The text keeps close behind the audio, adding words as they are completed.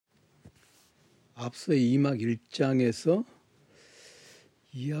앞서 2막 1장에서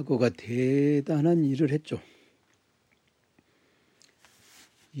이하고가 대단한 일을 했죠.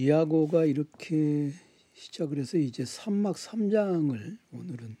 이하고가 이렇게 시작을 해서 이제 3막 3장을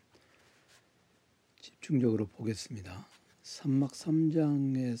오늘은 집중적으로 보겠습니다. 3막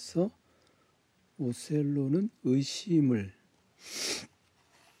 3장에서 오셀로는 의심을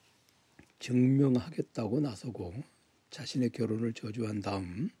증명하겠다고 나서고 자신의 결혼을 저주한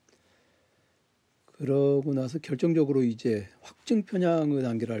다음, 그러고 나서 결정적으로 이제 확증 편향의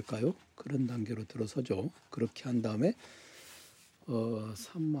단계랄까요? 그런 단계로 들어서죠. 그렇게 한 다음에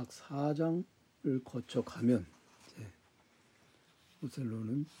 3막 4장을 거쳐가면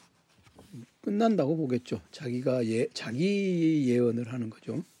오셀로는 끝난다고 보겠죠. 자기 예언을 하는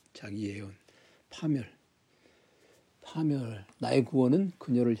거죠. 자기 예언, 파멸. 나의 구원은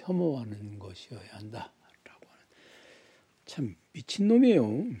그녀를 혐오하는 것이어야 한다라고 하는. 참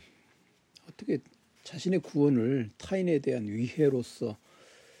미친놈이에요. 어떻게 자신의 구원을 타인에 대한 위해로서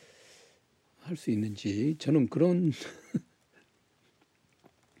할 수 있는지, 저는 그런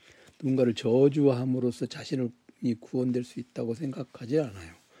누군가를 저주함으로써 자신이 구원될 수 있다고 생각하지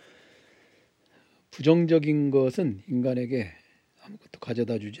않아요. 부정적인 것은 인간에게 아무것도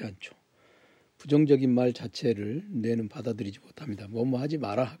가져다 주지 않죠. 부정적인 말 자체를 뇌는 받아들이지 못합니다. 뭐뭐 하지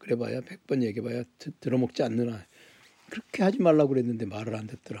마라 그래봐야 100번 얘기해봐야 들어먹지 않느나, 그렇게 하지 말라고 그랬는데 말을 안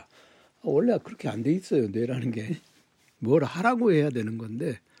듣더라. 원래 그렇게 안 돼 있어요. 뇌라는 게 뭘 하라고 해야 되는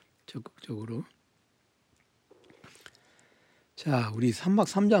건데 적극적으로. 자, 우리 3막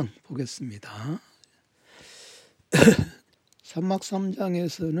 3장 보겠습니다. 3막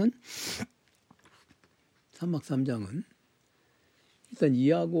 3장은 일단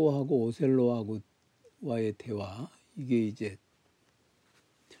이하고하고 오셀로하고와의 대화, 이게 이제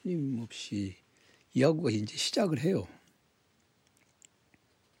틀림없이 이하고가 이제 시작을 해요.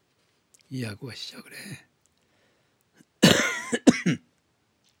 이하고가 시작을 해.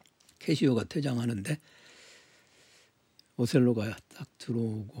 캐시오가 퇴장하는데 오셀로가 딱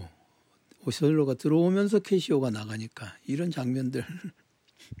들어오고, 오셀로가 들어오면서 캐시오가 나가니까 이런 장면들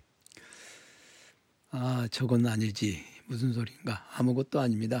아, 저건 아니지. 무슨 소린가? 아무것도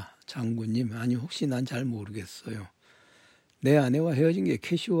아닙니다. 장군님, 아니 혹시 난 잘 모르겠어요. 내 아내와 헤어진 게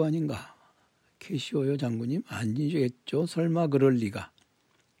캐시오 아닌가? 캐시오요 장군님? 아니겠죠. 설마 그럴 리가.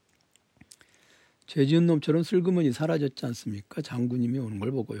 죄 지은 놈처럼 슬그머니 사라졌지 않습니까? 장군님이 오는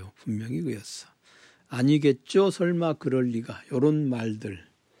걸 보고요. 분명히 그였어. 아니겠죠. 설마 그럴 리가. 이런 말들.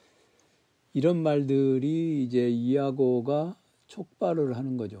 이런 말들이 이제 이하고가 촉발을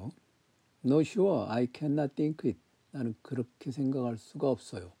하는 거죠. No sure, I cannot think it. 나는 그렇게 생각할 수가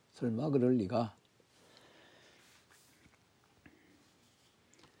없어요. 설마 그럴 리가.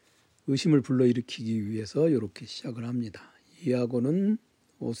 의심을 불러일으키기 위해서 이렇게 시작을 합니다. 이하고는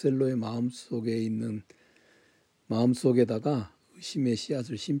오셀로의 마음속에다가 의심의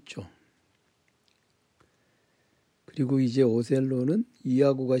씨앗을 심죠. 그리고 이제 오셀로는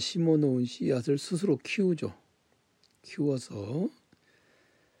이하고가 심어놓은 씨앗을 스스로 키우죠. 키워서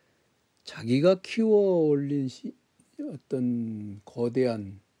자기가 키워 올린 어떤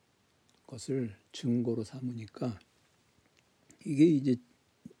거대한 것을 증거로 삼으니까 이게 이제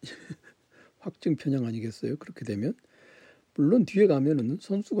확증 편향 아니겠어요? 그렇게 되면 물론 뒤에 가면은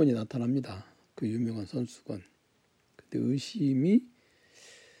손수건이 나타납니다. 그 유명한 손수건. 근데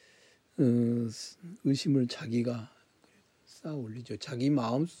의심을 자기가 쌓아 올리죠. 자기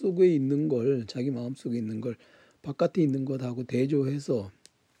마음속에 있는 걸 바깥에 있는 것하고 대조해서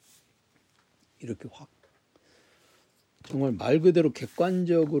이렇게 확 정말 말 그대로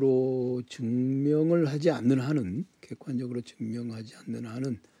객관적으로 증명하지 않는 한은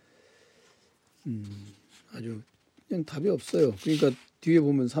아주 그냥 답이 없어요. 그러니까 뒤에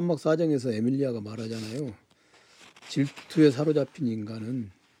보면 3막 4장에서 에밀리아가 말하잖아요. 질투에 사로잡힌 인간은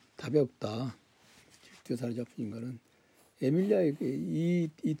답이 없다. 질투에 사로잡힌 인간은 에밀리아의 이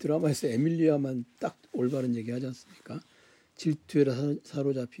드라마에서 에밀리아만 딱 올바른 얘기 하지 않습니까? 질투에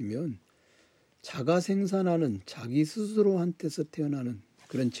사로잡히면 자가 생산하는 자기 스스로한테서 태어나는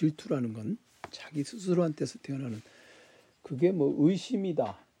그런 질투라는 건 자기 스스로한테서 태어나는 그게 뭐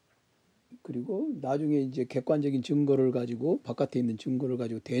의심이다. 그리고 나중에 이제 객관적인 증거를 가지고 바깥에 있는 증거를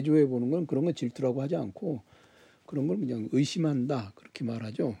가지고 대조해 보는 건 그런 건 질투라고 하지 않고 그런 걸 그냥 의심한다 그렇게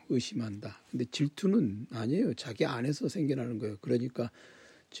말하죠. 의심한다. 근데 질투는 아니에요. 자기 안에서 생겨나는 거예요. 그러니까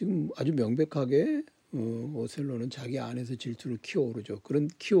지금 아주 명백하게 오셀로는 자기 안에서 질투를 키워오르죠.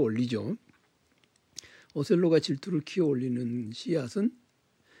 키워올리죠. 오셀로가 질투를 키워올리는 씨앗은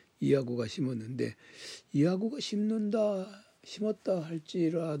이하고가 심었는데 이하고가 심었다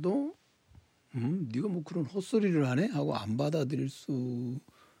할지라도 네가 뭐 그런 헛소리를 하네? 하고 안 받아들일 수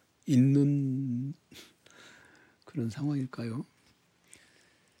있는 그런 상황일까요?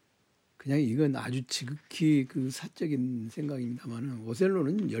 그냥 이건 아주 지극히 그 사적인 생각입니다만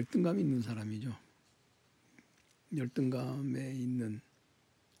오셀로는 열등감이 있는 사람이죠. 열등감에 있는,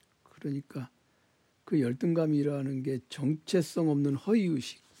 그러니까 그 열등감이라는 게 정체성 없는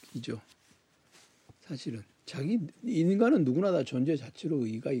허위의식이죠. 사실은 인간은 누구나 다 존재 자체로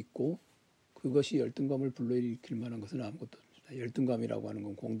의의가 있고 그것이 열등감을 불러일으킬 만한 것은 아무것도 없습니다. 열등감이라고 하는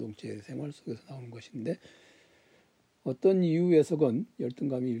건 공동체 생활 속에서 나오는 것인데 어떤 이유에서건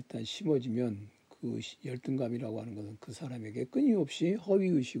열등감이 일단 심어지면 그 열등감이라고 하는 것은 그 사람에게 끊임없이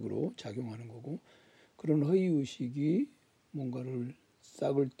허위의식으로 작용하는 거고, 그런 허위의식이 뭔가를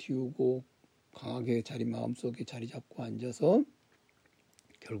싹을 틔우고 강하게 마음속에 자리 잡고 앉아서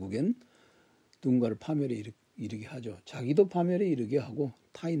결국엔 누군가를 파멸에 이르게 하죠. 자기도 파멸에 이르게 하고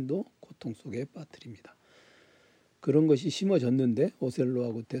타인도 고통 속에 빠뜨립니다. 그런 것이 심어졌는데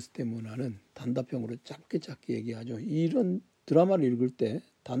오셀로하고 데스데모나는 단답형으로 짧게 얘기하죠. 이런 드라마를 읽을 때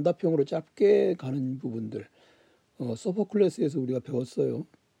단답형으로 짧게 가는 부분들, 소포클레스에서 우리가 배웠어요.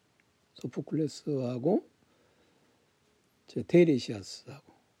 소포클레스하고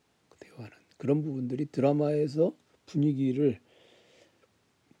테이레시아스하고 대화하는 그런 부분들이 드라마에서 분위기를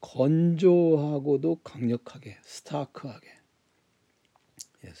건조하고도 강력하게 스타크하게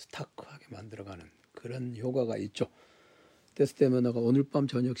만들어가는 그런 효과가 있죠. 데스데모나가 오늘 밤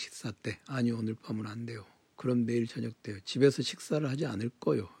저녁 식사 때, 아니 오늘 밤은 안 돼요. 그럼 내일 저녁 때요. 집에서 식사를 하지 않을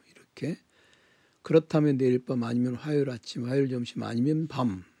거요. 이렇게. 그렇다면 내일 밤 아니면 화요일 아침, 화요일 점심 아니면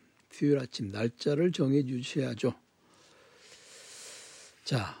밤, 수요일 아침 날짜를 정해 주셔야죠.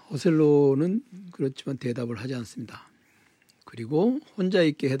 자, 오셀로는 그렇지만 대답을 하지 않습니다. 그리고 혼자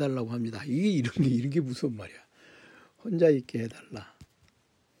있게 해달라고 합니다. 이런 게 무슨 말이야. 혼자 있게 해달라.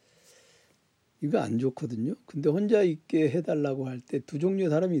 이거 안 좋거든요. 근데 혼자 있게 해달라고 할 때 두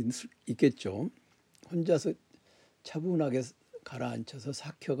종류의 사람이 있겠죠. 혼자서 차분하게 가라앉혀서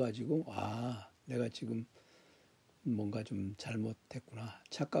삭혀가지고 내가 지금 뭔가 좀 잘못했구나,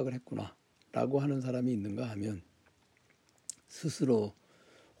 착각을 했구나 라고 하는 사람이 있는가 하면 스스로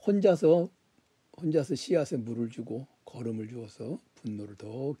혼자서 씨앗에 물을 주고 거름을 주어서 분노를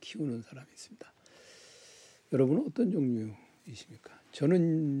더 키우는 사람이 있습니다. 여러분은 어떤 종류이십니까?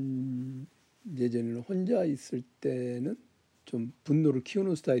 저는 예전에는 혼자 있을 때는 좀 분노를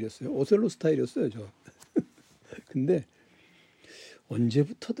키우는 스타일이었어요. 오셀로 스타일이었어요, 저. 근데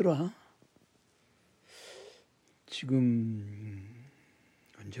언제부터더라?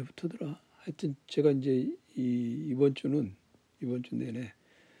 하여튼 제가 이제 이번 주 내내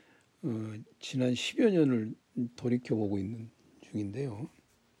지난 10여 년을 돌이켜보고 있는 중인데요.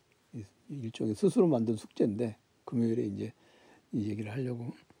 일종의 스스로 만든 숙제인데 금요일에 이제 이 얘기를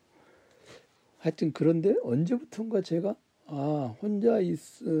하려고. 하여튼 그런데 언제부턴가 제가 혼자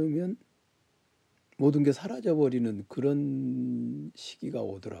있으면 모든 게 사라져버리는 그런 시기가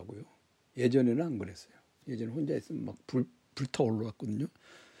오더라고요. 예전에는 안 그랬어요. 예전에 혼자 있으면 막 불타올랐거든요.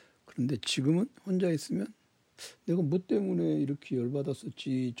 그런데 지금은 혼자 있으면 내가 뭐 때문에 이렇게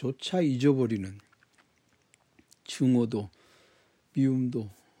열받았었지 조차 잊어버리는, 증오도 미움도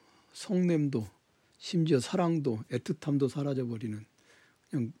성냄도 심지어 사랑도 애틋함도 사라져버리는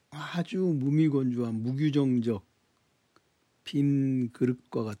그냥 아주 무미건조한 무규정적 빈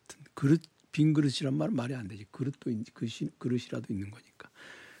그릇과 같은 빈 그릇이란 말은 말이 안 되지. 그릇이라도 있는 거니까.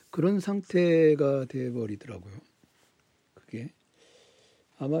 그런 상태가 돼버리더라고요. 그게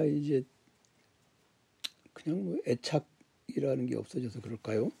아마 이제 그냥 뭐 애착이라는 게 없어져서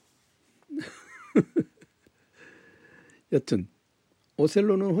그럴까요? 여튼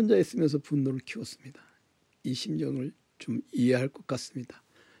오셀로는 혼자 있으면서 분노를 키웠습니다. 이 심정을 좀 이해할 것 같습니다.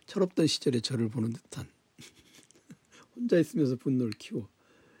 철없던 시절에 저를 보는 듯한 혼자 있으면서 분노를 키워.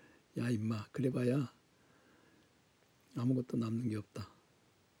 야 임마 그래봐야 아무것도 남는 게 없다.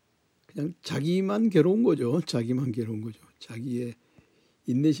 그냥 자기만 괴로운 거죠. 자기의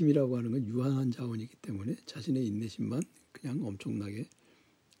인내심이라고 하는 건 유한한 자원이기 때문에 자신의 인내심만 그냥 엄청나게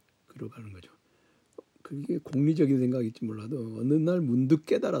끌어가는 거죠. 그게 공리적인 생각일지 몰라도 어느 날 문득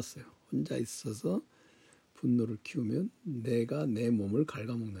깨달았어요. 혼자 있어서 분노를 키우면 내가 내 몸을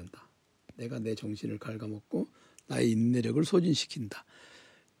갉아먹는다. 내가 내 정신을 갉아먹고 나의 인내력을 소진시킨다.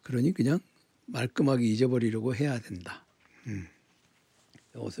 그러니 그냥 말끔하게 잊어버리려고 해야 된다.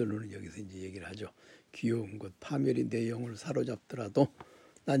 오셀로는 여기서 이제 얘기를 하죠. 귀여운 것 파멸이 내 영을 사로잡더라도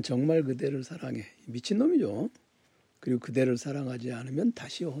난 정말 그대를 사랑해. 미친놈이죠. 그리고 그대를 사랑하지 않으면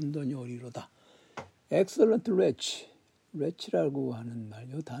다시 혼돈이 오리로다. Excellent wretch. wretch라고 하는 말,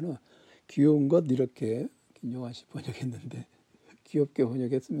 이 단어 귀여운 것 이렇게 김용환 씨 번역했는데 귀엽게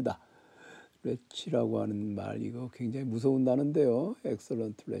번역했습니다. 레치라고 하는 말 이거 굉장히 무서운 단어인데요.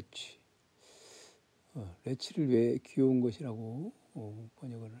 excellent 레치. 레치를 왜 귀여운 것이라고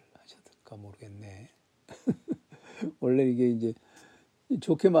번역을 하셨을까 모르겠네. 원래 이게 이제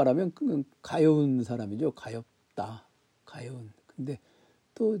좋게 말하면 가여운 사람이죠. 가엽다, 가여운. 근데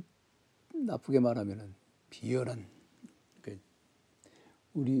또 나쁘게 말하면은 비열한,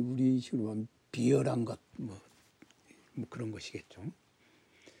 우리식으로 하면 비열한 것, 뭐 그런 것이겠죠.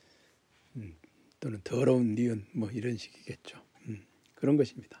 또는 더러운 니은, 뭐 이런 식이겠죠. 그런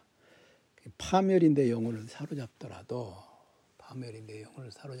것입니다. 파멸인데 영혼을 사로잡더라도,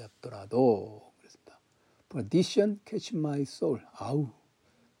 그렇습니다. Perdition catch my soul.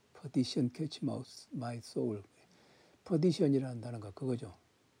 Perdition catch my soul. Perdition이라는 단어가 그거죠.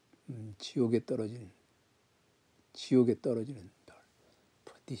 지옥에 떨어지는 벌.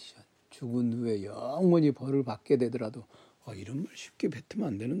 Perdition. 죽은 후에 영원히 벌을 받게 되더라도 이런 말 쉽게 뱉으면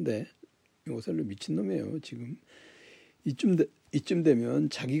안 되는데 오셀로 미친놈이에요. 지금 이쯤 되면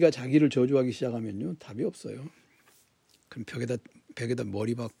자기가 자기를 저주하기 시작하면요 답이 없어요. 그럼 벽에다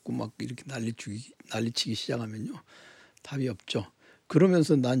머리 박고 막 이렇게 난리치기 시작하면요 답이 없죠.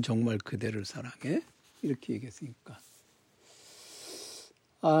 그러면서 난 정말 그대를 사랑해 이렇게 얘기했으니까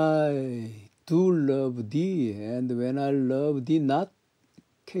I do love thee and when I love thee not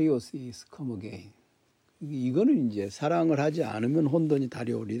chaos is come again. 이거는 이제 사랑을 하지 않으면 혼돈이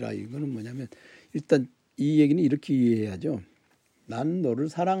달려오리라. 이거는 뭐냐면 일단 이 얘기는 이렇게 이해해야죠. 나는 너를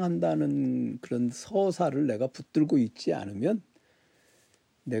사랑한다는 그런 서사를 내가 붙들고 있지 않으면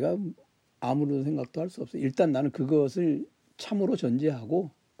내가 아무런 생각도 할 수 없어. 일단 나는 그것을 참으로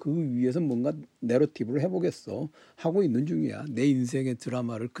전제하고 그 위에서 뭔가 내러티브를 해보겠어. 하고 있는 중이야. 내 인생의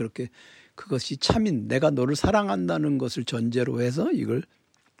드라마를 그렇게 그것이 참인 내가 너를 사랑한다는 것을 전제로 해서 이걸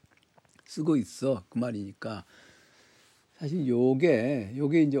쓰고 있어. 그 말이니까 사실 요게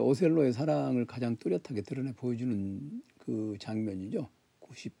이제 오셀로의 사랑을 가장 뚜렷하게 드러내 보여주는 그 장면이죠.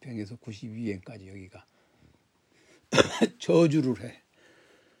 90행에서 92행까지 여기가 저주를 해.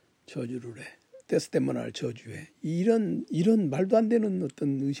 데스데모나를 저주해. 이런 말도 안 되는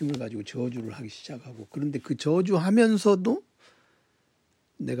어떤 의심을 가지고 저주를 하기 시작하고 그런데 그 저주하면서도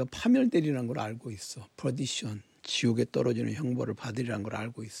내가 파멸되리라는 걸 알고 있어. 퍼디션. 지옥에 떨어지는 형벌을 받으리라는 걸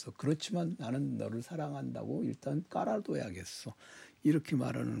알고 있어. 그렇지만 나는 너를 사랑한다고 일단 깔아둬야겠어. 이렇게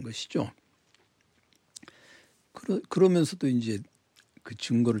말하는 것이죠. 그러면서도 이제 그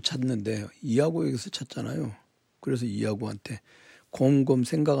증거를 찾는데 이하고에게서 찾잖아요. 그래서 이하고한테 곰곰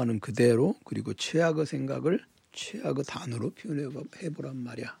생각하는 그대로 그리고 최악의 생각을 최악의 단어로 표현해보란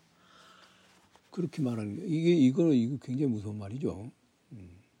말이야. 그렇게 말하는 게 이거 굉장히 무서운 말이죠.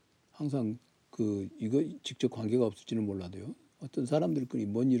 항상 이거 직접 관계가 없을지는 몰라도요. 어떤 사람들끼리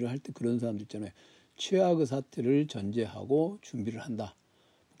뭔 일을 할 때 그런 사람들 있잖아요. 최악의 사태를 전제하고 준비를 한다.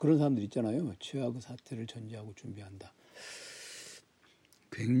 그런 사람들 있잖아요. 최악의 사태를 전제하고 준비한다.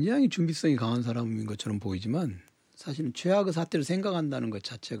 굉장히 준비성이 강한 사람인 것처럼 보이지만 사실은 최악의 사태를 생각한다는 것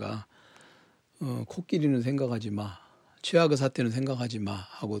자체가 코끼리는 생각하지 마. 최악의 사태는 생각하지 마.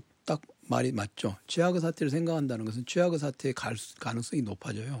 하고 딱 말이 맞죠. 최악의 사태를 생각한다는 것은 최악의 사태에 갈 가능성이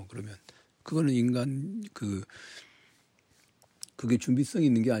높아져요. 그러면 그거는 인간 그게 준비성이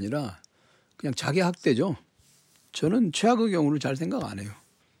있는 게 아니라 그냥 자기 학대죠. 저는 최악의 경우를 잘 생각 안 해요.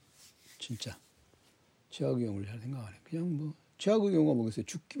 진짜 최악의 경우를 잘 생각 안 해요. 그냥 뭐 최악의 경우가 뭐겠어요.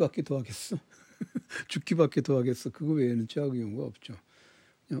 죽기밖에 더 하겠어. 죽기밖에 더 하겠어. 그거 외에는 최악의 경우가 없죠.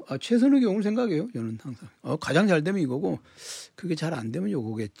 최선의 경우를 생각해요. 저는 항상 가장 잘 되면 이거고 그게 잘 안 되면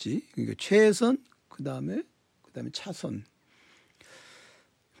요거겠지. 그러니까 최선 그다음에 차선.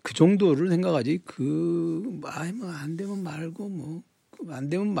 그 정도를 생각하지. 뭐 안 되면 말고 뭐 안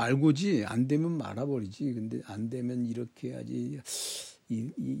되면 말고지. 안 되면 말아버리지. 근데 안 되면 이렇게 해야지.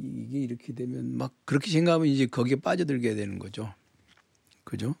 이게 이렇게 되면 막 그렇게 생각하면 이제 거기에 빠져들게 되는 거죠.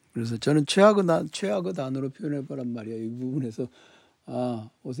 그죠? 그래서 저는 최악의 단어로 표현해보란 말이야. 이 부분에서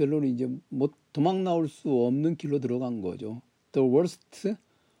오셀로는 이제 뭐 도망 나올 수 없는 길로 들어간 거죠. The worst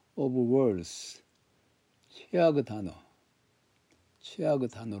of words. 최악의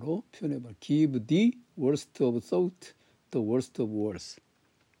단어로 표현해봐. Give the worst of thought, the worst of words.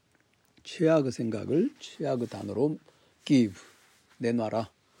 최악의 생각을 최악의 단어로 give,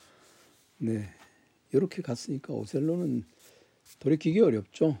 내놔라. 네, 이렇게 갔으니까 오셀로는 돌이키기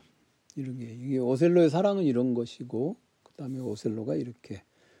어렵죠. 이게 오셀로의 사랑은 이런 것이고, 그 다음에 오셀로가 이렇게.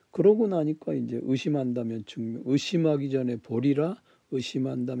 그러고 나니까 이제 의심하기 전에 보리라,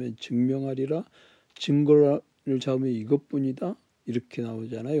 의심한다면 증명하리라, 증거를 잡으면 이것뿐이다. 이렇게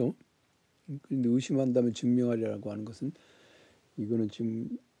나오잖아요. 그런데 의심한다면 증명하리라고 하는 것은 이거는 지금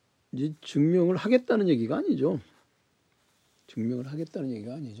이제 증명을 하겠다는 얘기가 아니죠. 증명을 하겠다는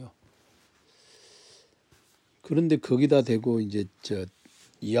얘기가 아니죠. 그런데 거기다 대고 이제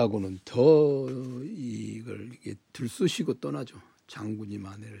이하고는 더 이걸 이게 들쑤시고 떠나죠. 장군님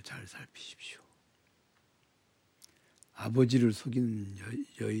아내를 잘 살피십시오. 아버지를 속이는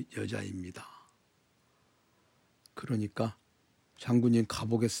여자입니다. 그러니까 장군님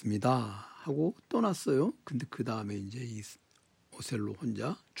가보겠습니다 하고 떠났어요. 근데 그 다음에 이제 이 오셀로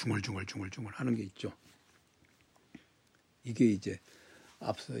혼자 중얼중얼 하는 게 있죠. 이게 이제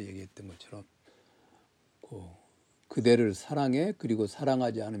앞서 얘기했던 것처럼 그대를 사랑해, 그리고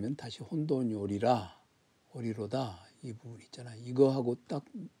사랑하지 않으면 다시 혼돈이 오리로다, 이 부분 있잖아. 이거하고 딱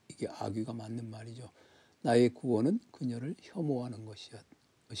이게 악귀가 맞는 말이죠. 나의 구원은 그녀를 혐오하는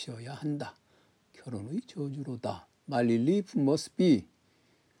것이어야 한다. 결혼의 저주로다. My relief must be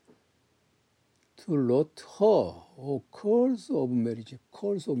to lot her, curse of marriage,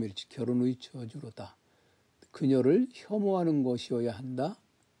 결혼의 저주로다. 그녀를 혐오하는 것이어야 한다.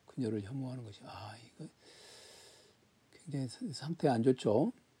 그녀를 혐오하는 것이, 이거 굉장히 상태 안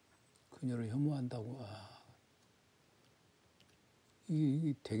좋죠. 그녀를 혐오한다고,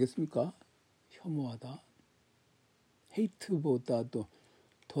 이게 되겠습니까? 혐오하다. 헤이트보다도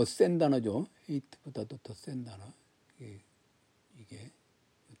더 센 단어죠. 헤이트보다도 더 센 단어. 이게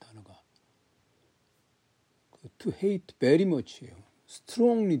이 단어가 to hate very much예요.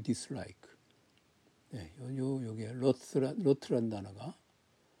 strongly dislike. 네, 요게 로트란 단어가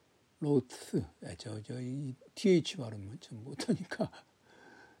로트. 이 th 발음은 좀 못하니까.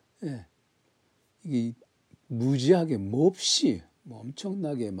 네, 이게 무지하게 몹시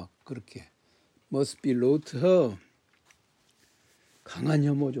엄청나게 막 그렇게 must be loath her. 강한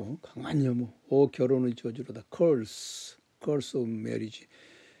혐오죠. 강한 혐오. 결혼의 저주로다. curse of marriage.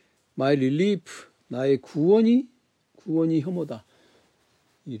 my relief, 나의 구원이 혐오다.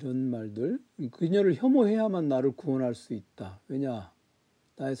 이런 말들. 그녀를 혐오해야만 나를 구원할 수 있다. 왜냐?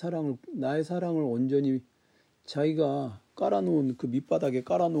 나의 사랑을 온전히 자기가 깔아놓은 그 밑바닥에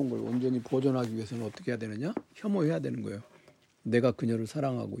깔아놓은 걸 온전히 보존하기 위해서는 어떻게 해야 되느냐? 혐오해야 되는 거예요. 내가 그녀를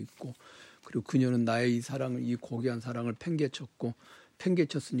사랑하고 있고, 그리고 그녀는 나의 이 고귀한 사랑을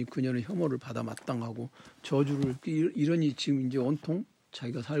팽개쳤으니 그녀는 혐오를 받아 마땅하고 저주를, 이러니 지금 이제 온통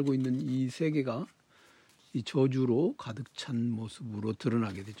자기가 살고 있는 이 세계가 이 저주로 가득 찬 모습으로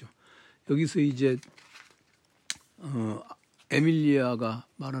드러나게 되죠. 여기서 이제 에밀리아가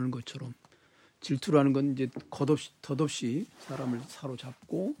말하는 것처럼 질투라는 건 이제 덧없이 사람을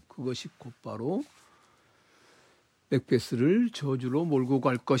사로잡고 그것이 곧바로 맥베스를 저주로 몰고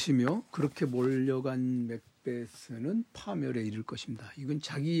갈 것이며, 그렇게 몰려간 맥베스는 파멸에 이를 것입니다. 이건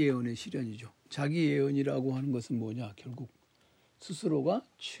자기 예언의 실현이죠. 자기 예언이라고 하는 것은 뭐냐? 결국 스스로가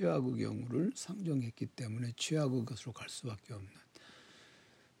최악의 경우를 상정했기 때문에 최악의 것으로 갈 수밖에 없는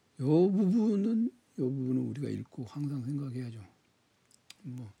이 부분은 우리가 읽고 항상 생각해야죠.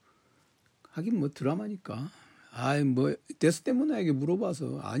 하긴 드라마니까. 데스데모나에게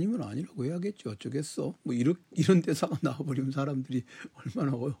물어봐서 아니면 아니라고 해야겠죠. 어쩌겠어. 이런 대사가 나와버리면 사람들이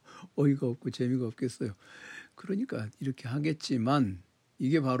얼마나 어이가 없고 재미가 없겠어요. 그러니까 이렇게 하겠지만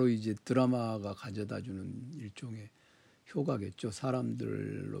이게 바로 이제 드라마가 가져다주는 일종의 효과겠죠.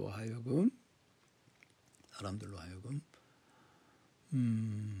 사람들로 하여금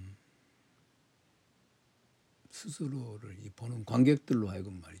스스로를 보는 관객들로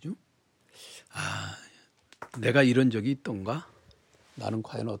하여금 말이죠. 내가 이런 적이 있던가? 나는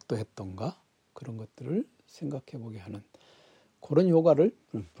과연 어떠했던가? 그런 것들을 생각해보게 하는 그런 효과를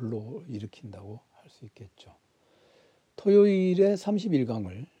불러일으킨다고 할 수 있겠죠. 토요일에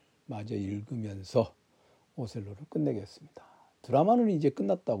 31강을 마저 읽으면서 오셀로를 끝내겠습니다. 드라마는 이제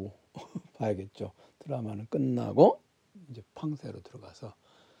끝났다고 봐야겠죠. 드라마는 끝나고 이제 팡세로 들어가서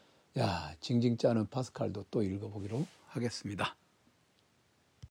징징 짜는 파스칼도 또 읽어보기로 하겠습니다.